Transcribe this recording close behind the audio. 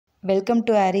Welcome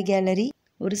to aari gallery.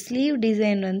 ஒரு sleeve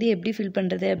design வந்து எப்படி ஃபில்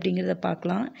பண்ணுறது அப்படிங்கிறத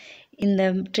பார்க்கலாம். இந்த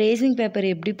ட்ரேசிங் பேப்பர்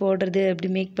எப்படி போடுறது, எப்படி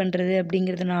மேக் பண்ணுறது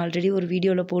அப்படிங்கிறத நான் ஆல்ரெடி ஒரு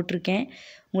வீடியோவில் போட்டிருக்கேன்.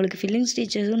 உங்களுக்கு ஃபில்லிங்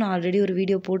ஸ்டிச்சஸும் நான் ஆல்ரெடி ஒரு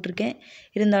வீடியோ போட்டிருக்கேன்.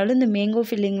 இருந்தாலும் இந்த மேங்கோ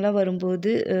ஃபில்லிங்லாம்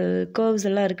வரும்போது கர்வ்ஸ்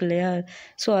எல்லாம் இருக்கு இல்லையா,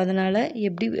 ஸோ அதனால்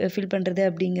எப்படி ஃபில் பண்ணுறது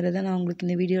அப்படிங்கிறத நான் உங்களுக்கு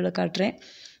இந்த வீடியோவில் காட்டுறேன்.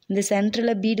 இந்த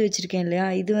சென்டரில் பீடு வச்சுருக்கேன் இல்லையா,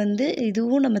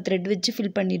 இதுவும் நம்ம த்ரெட் வச்சு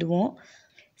ஃபில் பண்ணிவிடுவோம்.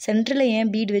 சென்டரில் ஏன்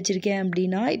பீட் வச்சுருக்கேன்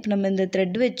அப்படின்னா, இப்போ நம்ம இந்த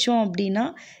த்ரெட் வச்சோம் அப்படின்னா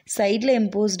சைடில்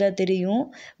எம்போஸ்டாக தெரியும்.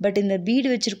 பட் இந்த பீடு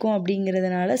வச்சுருக்கோம்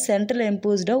அப்படிங்கிறதுனால சென்டரில்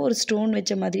எம்போஸ்டாக ஒரு ஸ்டோன்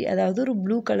வச்ச மாதிரி, அதாவது ஒரு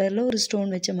ப்ளூ கலரில் ஒரு ஸ்டோன்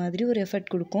வச்ச மாதிரி ஒரு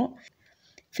எஃபெக்ட் கொடுக்கும்.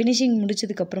 ஃபினிஷிங்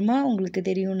முடிச்சதுக்கப்புறமா உங்களுக்கு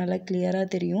தெரியும், நல்லா கிளியராக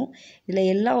தெரியும். இதில்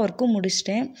எல்லா ஒர்க்கும்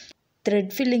முடிச்சிட்டேன்.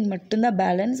 த்ரெட் ஃபில்லிங் மட்டும்தான்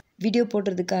பேலன்ஸ். வீடியோ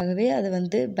போடுறதுக்காகவே அதை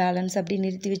வந்து பேலன்ஸ் அப்படி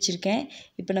நிறுத்தி வச்சுருக்கேன்.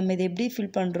 இப்போ நம்ம இதை எப்படி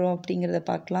ஃபில் பண்ணுறோம் அப்படிங்கிறத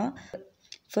பார்க்கலாம்.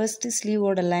 ஃபர்ஸ்ட்டு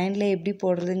ஸ்லீவோட லைனில் எப்படி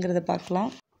போடுறதுங்கிறத பார்க்கலாம்.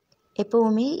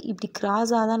 எப்போவுமே இப்படி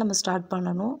கிராஸாக தான் நம்ம ஸ்டார்ட்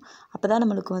பண்ணணும். அப்போ தான்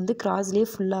நம்மளுக்கு வந்து கிராஸ்லேயே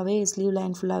ஃபுல்லாகவே ஸ்லீவ்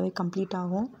லைன் ஃபுல்லாகவே கம்ப்ளீட்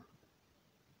ஆகும்.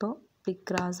 இப்போது இப்படி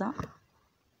கிராஸாக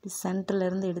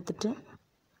சென்டர்லேருந்து எடுத்துகிட்டு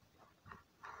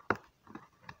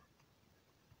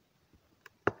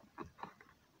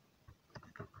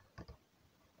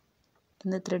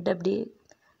இந்த த்ரெட் அப்படியே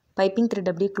பைப்பிங்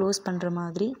த்ரெட் அப்படியே க்ளோஸ் பண்ணுற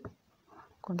மாதிரி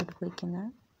கொண்டுட்டு போய்க்கோங்க.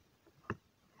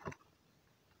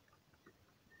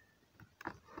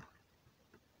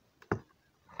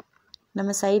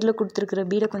 நம்ம சைடில் கொடுத்துருக்குற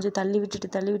பீடை கொஞ்சம் தள்ளி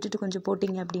விட்டுட்டு கொஞ்சம்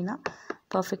போட்டிங்க அப்படின்னா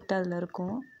பர்ஃபெக்டாக அதில்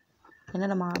இருக்கும். ஏன்னா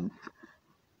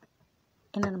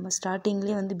நம்ம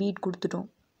ஸ்டார்டிங்லேயே வந்து பீட் கொடுத்துட்டோம்.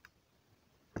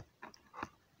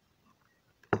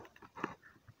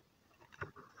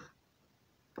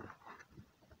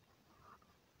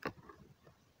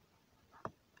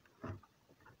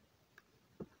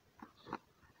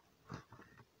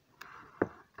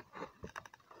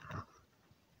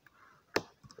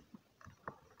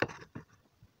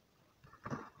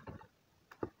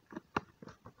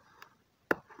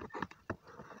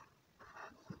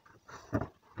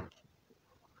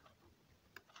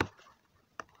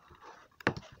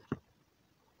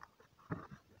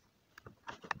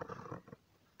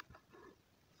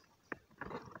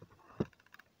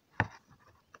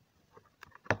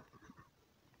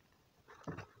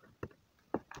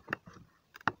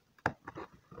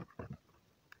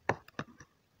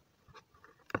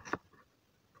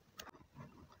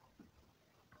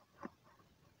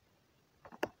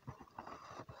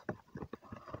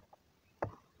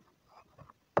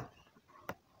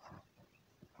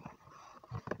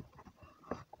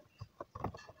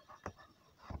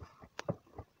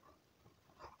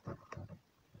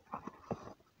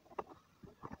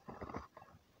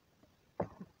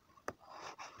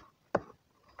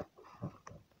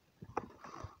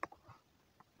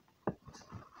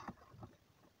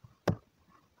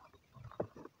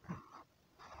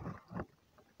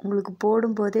 உங்களுக்கு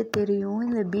போடும்போதே தெரியும்,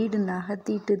 இந்த பீடு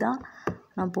நகர்த்திட்டு தான்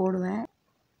நான் போடுவேன்.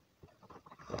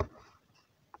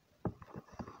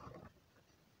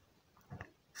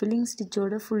 ஃபில்லிங்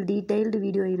ஸ்டிச்சோட ஃபுல் டீட்டெயில்டு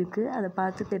வீடியோ இருக்குது, அதை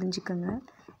பார்த்து தெரிஞ்சுக்கோங்க.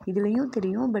 இதுலேயும்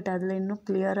தெரியும், பட் அதில் இன்னும்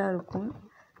கிளியராக இருக்கும்.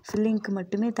 ஃபில்லிங்க்கு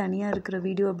மட்டுமே தனியாக இருக்கிற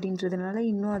வீடியோ அப்படின்றதுனால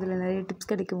இன்னும் அதில் நிறைய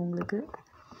டிப்ஸ் கிடைக்கும் உங்களுக்கு.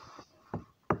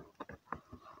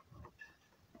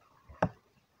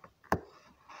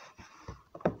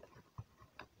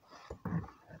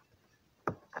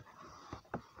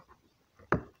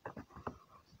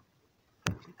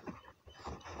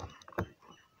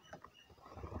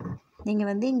 நீங்கள்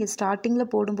வந்து இங்கே ஸ்டார்டிங்கில்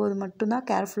போடும்போது மட்டும்தான்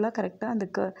கேர்ஃபுல்லாக கரெக்டாக அந்த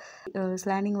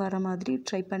ஸ்லாண்டிங் வர மாதிரி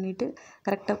ட்ரை பண்ணிவிட்டு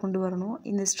கரெக்டாக கொண்டு வரணும்.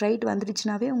 இந்த ஸ்ட்ரைட்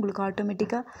வந்துடுச்சுனாவே உங்களுக்கு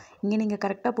ஆட்டோமேட்டிக்காக இங்கே நீங்கள்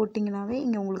கரெக்டாக போட்டிங்கனாவே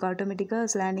இங்கே உங்களுக்கு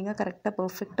ஆட்டோமேட்டிக்காக ஸ்லாண்டிங்காக கரெக்டாக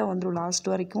பர்ஃபெக்டாக வந்துடும்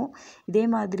லாஸ்ட் வரைக்கும். இதே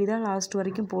மாதிரி தான் லாஸ்ட்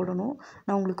வரைக்கும் போடணும்.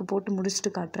 நான் உங்களுக்கு போட்டு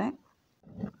முடிச்சுட்டு காட்டுறேன்.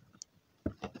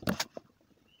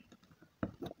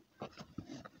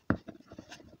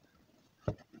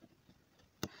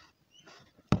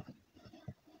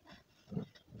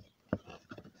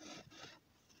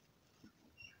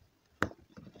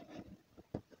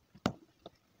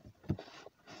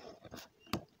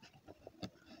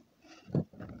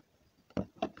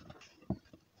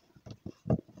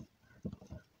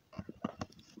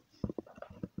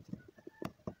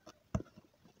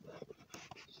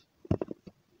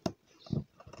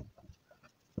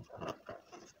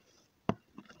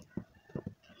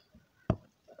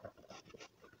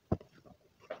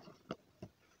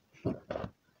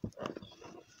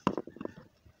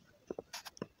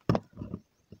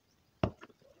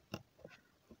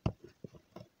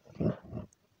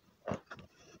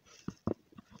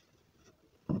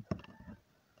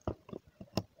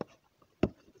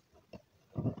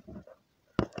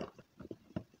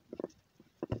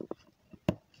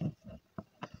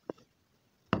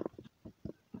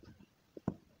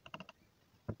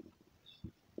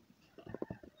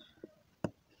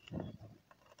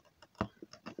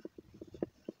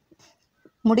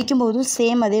 முடிக்கும்போதும்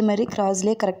சேம் அதே மாதிரி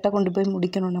கிராஸ்லேயே கரெக்டாக கொண்டு போய்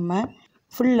முடிக்கணும். நம்ம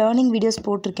ஃபுல் லேர்னிங் வீடியோஸ்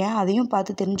போட்டிருக்கேன், அதையும்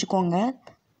பார்த்து தெரிஞ்சுக்கோங்க.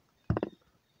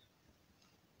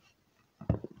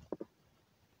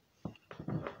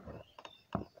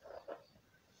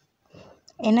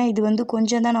 ஏன்னா இது வந்து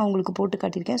கொஞ்சம் தான் நான் உங்களுக்கு போட்டு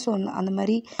காட்டியிருக்கேன். ஸோ அந்த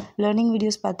மாதிரி லேர்னிங்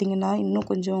வீடியோஸ் பார்த்தீங்கன்னா இன்னும்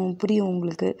கொஞ்சம் புரியும்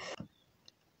உங்களுக்கு.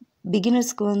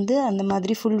 பிகினர்ஸ்க்கு வந்து அந்த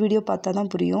மாதிரி ஃபுல் வீடியோ பார்த்தா தான்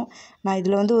புரியும். நான்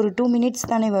இதில் வந்து ஒரு 2 மினிட்ஸ்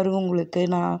தானே வரும் உங்களுக்கு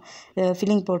நான்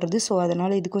ஃபில்லிங் போடுறது. ஸோ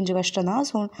அதனால் இது கொஞ்சம் கஷ்டம் தான்.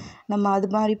 ஸோ நம்ம அது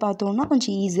மாதிரி பார்த்தோன்னா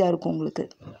கொஞ்சம் ஈஸியாக இருக்கும் உங்களுக்கு.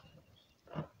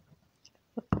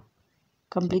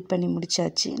 கம்ப்ளீட் பண்ணி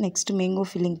முடிச்சாச்சு. நெக்ஸ்ட்டு மேங்கோ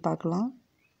ஃபில்லிங் பார்க்கலாம்.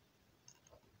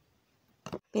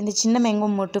 இப்போ இந்த சின்ன மேங்கோ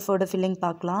மோட்டிஃபோட ஃபில்லிங்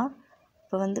பார்க்கலாம்.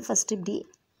 இப்போ வந்து ஃபஸ்ட்டு இப்படி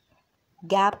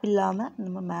கேப் இல்லாமல்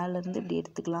நம்ம மேலேருந்து இப்படி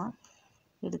எடுத்துக்கலாம்.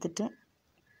 எடுத்துகிட்டு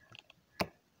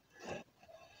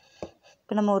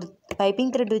இப்போ நம்ம ஒரு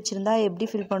பைப்பிங் த்ரெட் வச்சுருந்தா எப்படி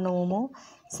ஃபில் பண்ணுவோமோ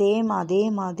சேம் அதே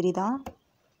மாதிரி தான்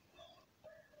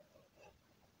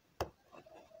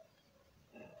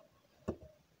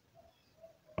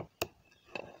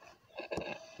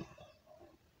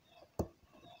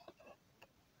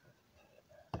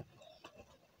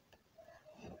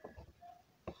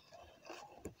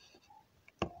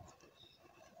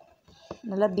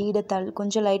நல்லா பீடை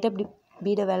கொஞ்சம் லைட்டாக இப்படி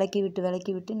பீடை விலக்கி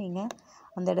விட்டு நீங்கள்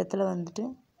அந்த இடத்துல வந்துட்டு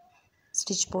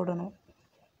ஸ்டிச் போடணும்.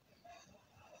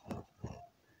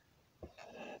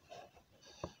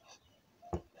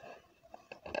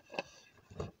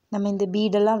 நம்ம இந்த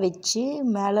பீடெல்லாம் வச்சு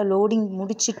மேலே லோடிங்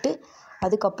முடிச்சுட்டு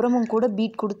அதுக்கப்புறமும் கூட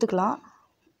பீட் கொடுத்துக்கலாம்.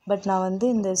 பட் நான் வந்து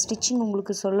இந்த ஸ்டிச்சிங்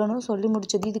உங்களுக்கு சொல்லி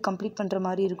முடிச்சது இது கம்ப்ளீட் பண்ணுற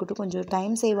மாதிரி இருக்கட்டும், கொஞ்சம்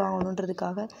டைம் சேவ்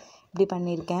ஆகணுன்றதுக்காக இப்படி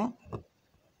பண்ணியிருக்கேன்.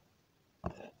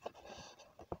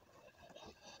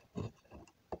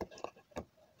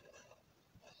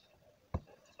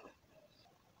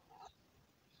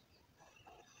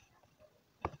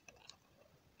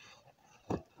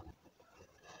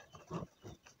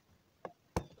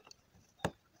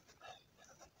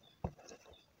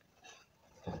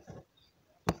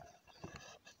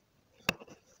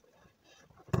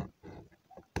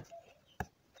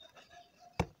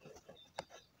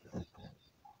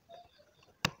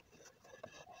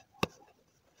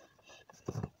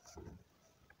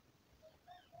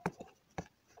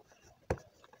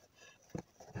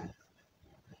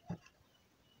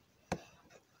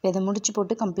 இதை முடிச்சு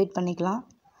போட்டு கம்ப்ளீட் பண்ணிக்கலாம்.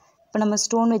 இப்போ நம்ம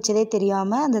ஸ்டோன் வச்சதே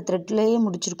தெரியாமல் அந்த த்ரெட்லேயே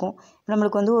முடிச்சிருக்கோம். இப்போ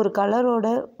நம்மளுக்கு வந்து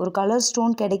ஒரு கலர்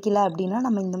ஸ்டோன் கிடைக்கல அப்படின்னா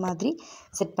நம்ம இந்த மாதிரி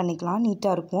செட் பண்ணிக்கலாம்,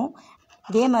 நீட்டாக இருக்கும்.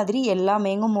 இதே மாதிரி எல்லா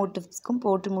மேங்கோ மோட்டிவ்ஸ்க்கும்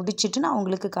போட்டு முடிச்சுட்டு நான்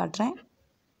உங்களுக்கு காட்டுறேன்.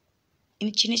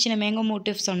 இன்னும் சின்ன சின்ன மேங்கோ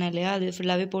மோட்டிவ் சொன்னேன் இல்லையா, அது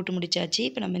ஃபுல்லாகவே போட்டு முடிச்சாச்சு.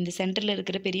 இப்போ நம்ம இந்த சென்டரில்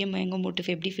இருக்கிற பெரிய மேங்கோ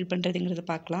மோட்டிவ் எப்படி ஃபில் பண்ணுறதுங்கிறத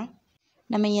பார்க்கலாம்.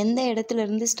 நம்ம எந்த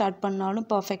இடத்துலேருந்து ஸ்டார்ட் பண்ணாலும்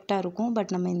பர்ஃபெக்டாக இருக்கும்.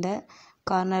 பட் நம்ம இந்த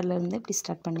கார்னர்லேருந்து இப்படி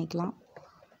ஸ்டார்ட் பண்ணிக்கலாம்.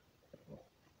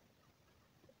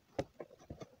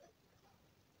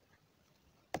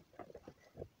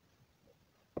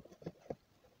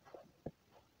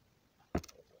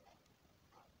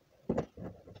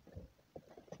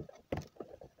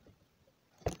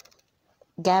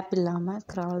 கேப் இல்லாமல்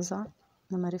க்ராஸாக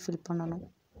இந்த மாதிரி ஃபில் பண்ணணும்.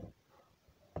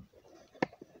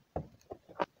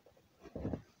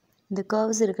 இந்த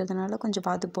கர்வ்ஸ் இருக்கிறதுனால கொஞ்சம்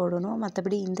பார்த்து போடணும்.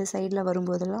 மற்றபடி இந்த சைடில்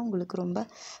வரும்போதெல்லாம் உங்களுக்கு ரொம்ப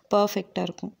பர்ஃபெக்டாக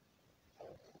இருக்கும்.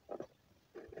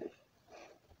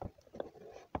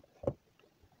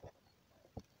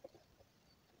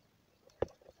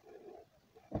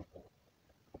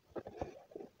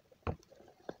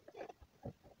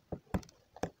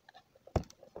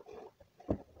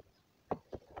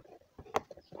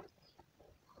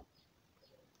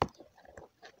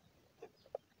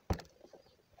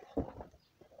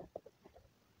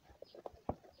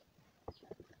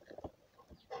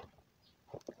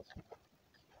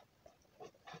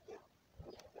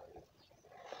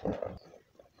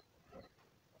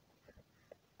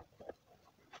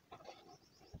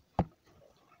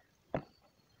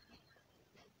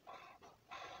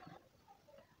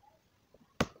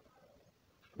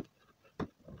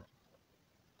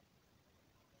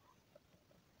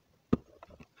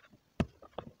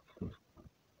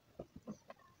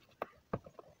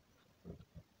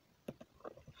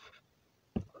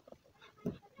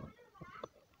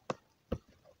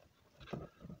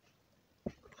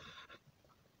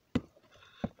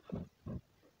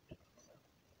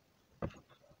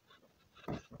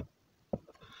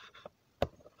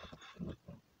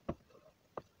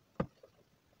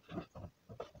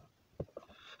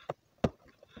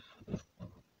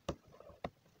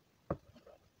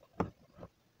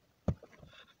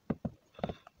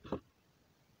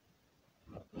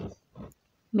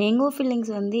 மேங்கோ ஃபில்லிங்ஸ்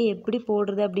வந்து எப்படி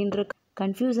போடுறது அப்படின்ற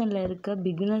கன்ஃபியூஷனில் இருக்க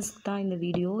பிகினர்ஸ்க்கு தான் இந்த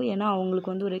வீடியோ. ஏன்னா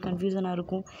அவங்களுக்கு வந்து ஒரே கன்ஃபியூஷனாக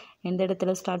இருக்கும். எந்த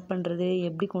இடத்துல ஸ்டார்ட் பண்ணுறது,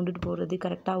 எப்படி கொண்டுட்டு போகிறது,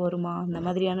 கரெக்டாக வருமா, அந்த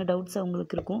மாதிரியான டவுட்ஸ்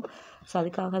அவங்களுக்கு இருக்கும். ஸோ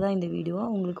அதுக்காக தான் இந்த வீடியோ.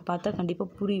 உங்களுக்கு பார்த்தா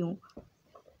கண்டிப்பாக புரியும்.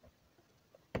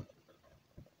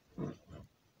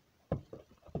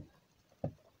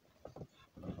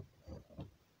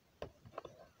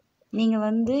 நீங்கள்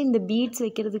வந்து இந்த பீட்ஸ்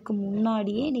வைக்கிறதுக்கு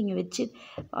முன்னாடியே நீங்கள் வச்சு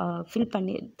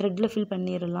த்ரெட்டில் ஃபில்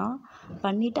பண்ணிடலாம்.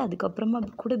 பண்ணிவிட்டு அதுக்கப்புறமா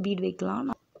கூட பீட்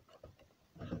வைக்கலாம்.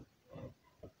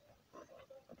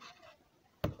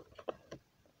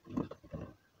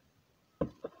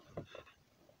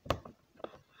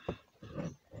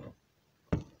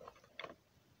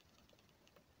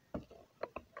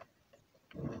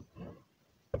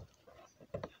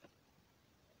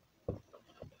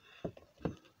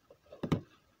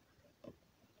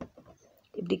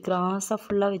 இப்படி கிராஸாக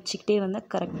ஃபுல்லாக வச்சுக்கிட்டே வந்தால்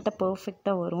கரெக்டாக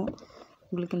பர்ஃபெக்டாக வரும்.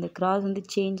 உங்களுக்கு இந்த கிராஸ் வந்து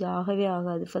சேஞ்ச் ஆகவே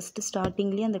ஆகாது. ஃபஸ்ட்டு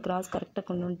ஸ்டார்டிங்லேயே அந்த கிராஸ் கரெக்டாக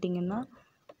கொண்டு வந்துட்டிங்கன்னா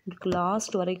உங்களுக்கு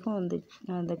லாஸ்ட் வரைக்கும்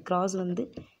அந்த கிராஸ் வந்து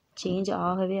சேஞ்ச்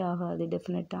ஆகவே ஆகாது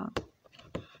டெஃபினட்டாக.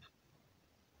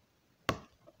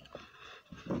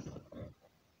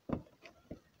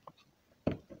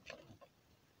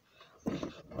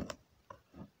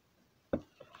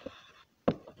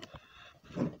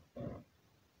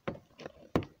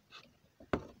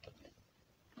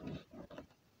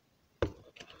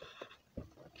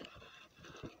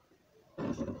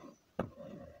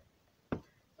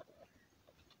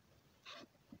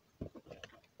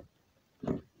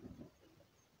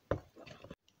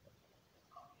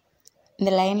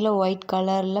 இந்த லைனில் ஒயிட்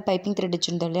கலரில் பைப்பிங் த்ரெட்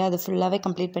வச்சுருந்தோம் இல்லையா, அது ஃபுல்லாகவே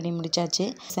கம்ப்ளீட் பண்ணி முடிச்சாச்சு.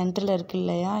 சென்டரில் இருக்கு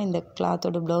இல்லையா இந்த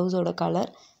கிளாத்தோட ப்ளவுஸோட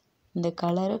கலர், இந்த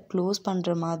கலரை க்ளோஸ்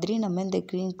பண்ணுற மாதிரி நம்ம இந்த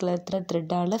க்ரீன் கலர்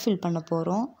த்ரெட்டால் ஃபில் பண்ண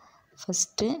போகிறோம்.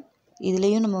 ஃபஸ்ட்டு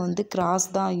இதுலேயும் நம்ம வந்து கிராஸ்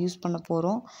தான் யூஸ் பண்ண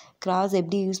போகிறோம். கிராஸ்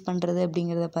எப்படி யூஸ் பண்ணுறது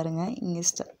அப்படிங்கிறத பாருங்கள்.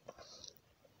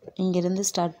 இங்கேருந்து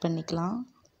ஸ்டார்ட் பண்ணிக்கலாம்.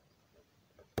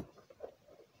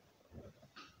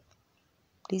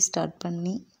 இப்படி ஸ்டார்ட்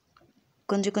பண்ணி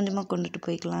கொஞ்சம் கொஞ்சமாக கொண்டுட்டு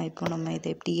போய்க்கலாம். இப்போ நம்ம இதை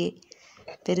எப்படியே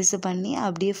பெருசு பண்ணி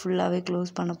அப்படியே ஃபுல்லாகவே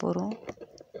க்ளோஸ் பண்ண போகிறோம்.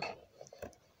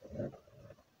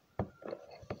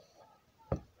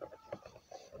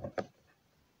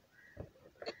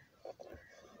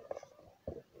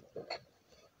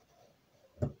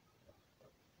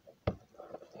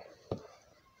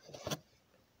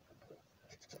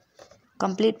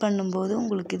 கம்ப்ளீட் பண்ணும்போது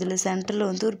உங்களுக்கு இதில் சென்டரில்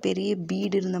வந்து ஒரு பெரிய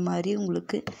பீடு இருந்த மாதிரி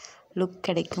உங்களுக்கு லுக்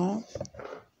கிடைக்கும்.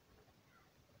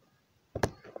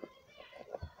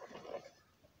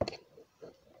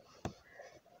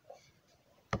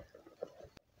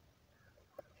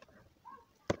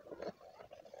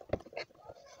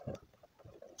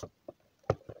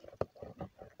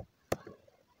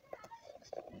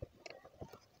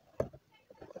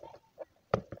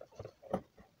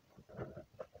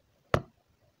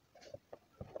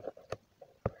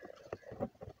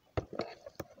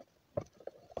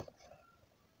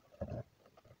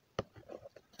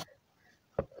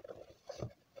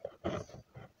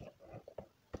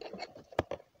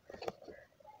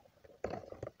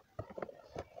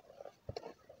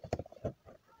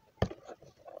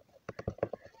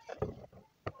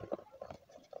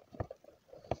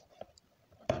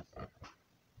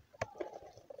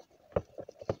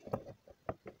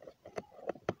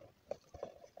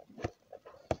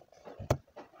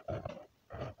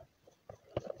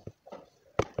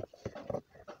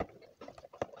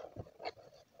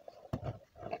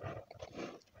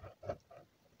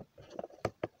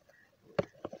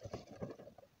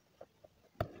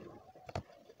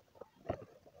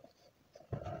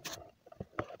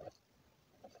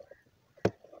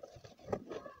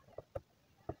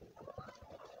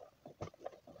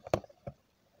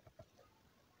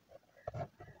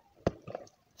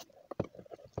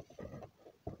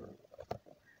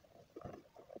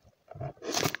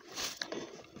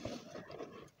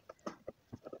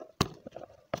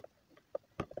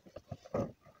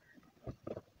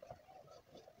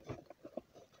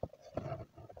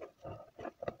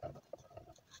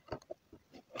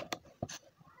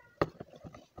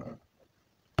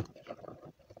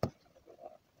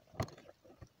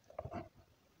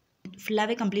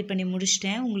 ஃபுல்லாகவே கம்ப்ளீட் பண்ணி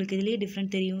முடிச்சிட்டேன். உங்களுக்கு இதுலேயே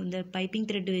டிஃப்ரெண்ட் தெரியும். இந்த பைப்பிங்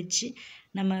த்ரெட் வச்சு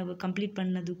நம்ம கம்ப்ளீட்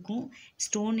பண்ணதுக்கும்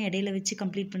ஸ்டோன் இடையில வச்சு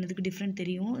கம்ப்ளீட் பண்ணதுக்கு டிஃப்ரெண்ட்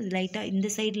தெரியும். இது லைட்டாக இந்த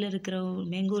சைடில் இருக்கிற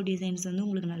மேங்கோ டிசைன்ஸ் வந்து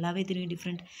உங்களுக்கு நல்லாவே தெரியும்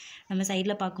டிஃப்ரெண்ட். நம்ம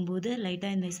சைடில் பார்க்கும்போது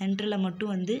லைட்டாக இந்த சென்டரில்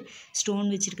மட்டும் வந்து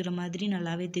ஸ்டோன் வச்சுருக்கிற மாதிரி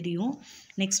நல்லாவே தெரியும்.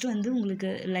 நெக்ஸ்ட் வந்து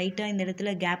உங்களுக்கு லைட்டாக இந்த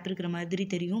இடத்துல கேப் இருக்கிற மாதிரி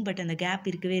தெரியும். பட் அந்த கேப்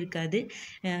இருக்கவே இருக்காது.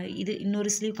 இது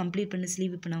இன்னொரு ஸ்லீவ் கம்ப்ளீட் பண்ண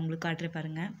ஸ்லீவ் இப்போ நான் உங்களுக்கு காட்டுறேன்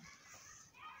பாருங்கள்.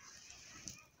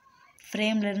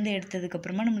 ஃப்ரேம்லேருந்து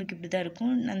எடுத்ததுக்கப்புறமா நம்மளுக்கு இப்படி தான்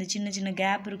இருக்கும். அந்த சின்ன சின்ன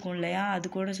கேப் இருக்கும் இல்லையா, அது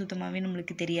கூட சுத்தமாகவே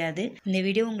நம்மளுக்கு தெரியாது. இந்த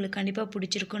வீடியோ உங்களுக்கு கண்டிப்பாக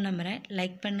பிடிச்சிருக்குன்னு நம்புகிறேன்.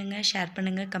 லைக் பண்ணுங்கள், ஷேர்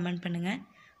பண்ணுங்கள், கமெண்ட் பண்ணுங்கள்.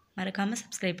 மறக்காமல்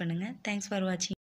சப்ஸ்கிரைப் பண்ணுங்கள். தேங்க்ஸ் ஃபார் வாட்சிங்.